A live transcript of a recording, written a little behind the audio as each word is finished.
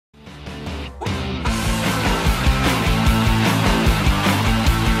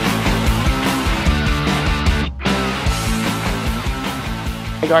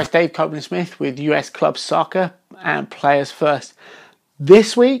Hey guys, Dave Copeland-Smith with US Club Soccer and Players First.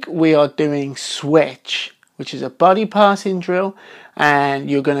 This week we are doing switch, which is a body passing drill,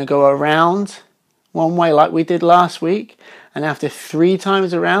 and you're going to go around one way like we did last week, and after 3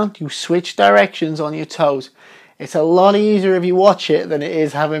 times around you switch directions on your toes. It's a lot easier if you watch it than it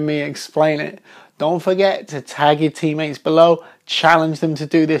is having me explain it. Don't forget to tag your teammates below, challenge them to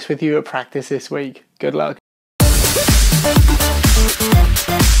do this with you at practice this week. Good luck.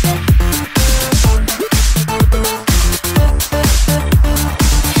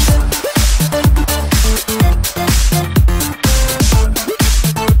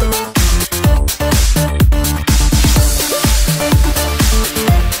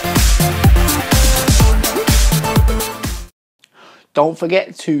 Don't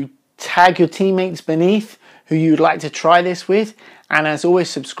forget to tag your teammates beneath who you'd like to try this with. And as always,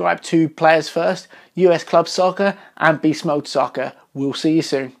 subscribe to Players First, US Club Soccer and Beast Mode Soccer. We'll see you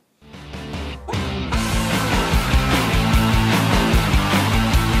soon.